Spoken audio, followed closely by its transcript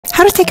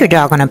How to take your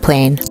dog on a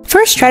plane.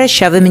 First, try to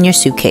shove him in your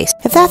suitcase.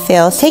 If that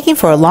fails, take him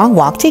for a long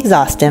walk to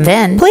exhaust him.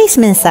 Then, place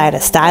him inside a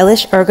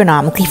stylish,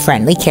 ergonomically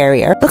friendly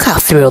carrier. Look how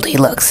thrilled he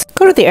looks.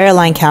 Go to the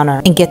airline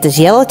counter and get this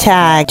yellow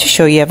tag to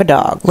show you have a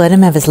dog. Let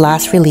him have his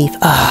last relief.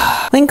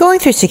 When going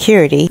through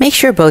security, make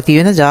sure both you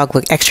and the dog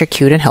look extra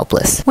cute and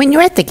helpless. When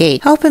you're at the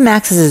gate, help him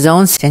access his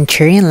own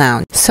Centurion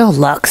lounge. So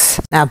luxe.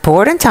 Now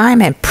board in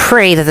time and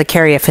pray that the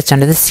carrier fits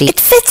under the seat. It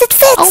fits! It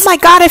fits! Oh my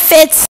god, it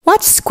fits!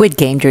 Watch Squid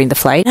Game during the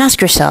flight and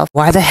ask yourself,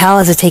 why the hell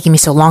is it taking me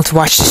so long to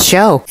watch this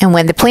show? And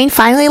when the plane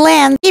finally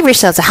lands, give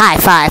yourselves a high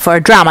five for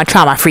a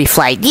trauma-free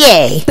flight.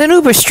 Yay! Then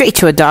Uber straight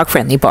to a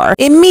dog-friendly bar.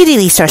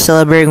 Immediately start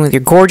celebrating with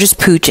your gorgeous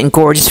pooch and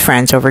gorgeous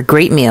friends over a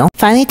great meal.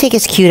 Finally take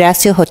his cute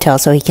ass to a hotel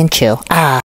so he can chill.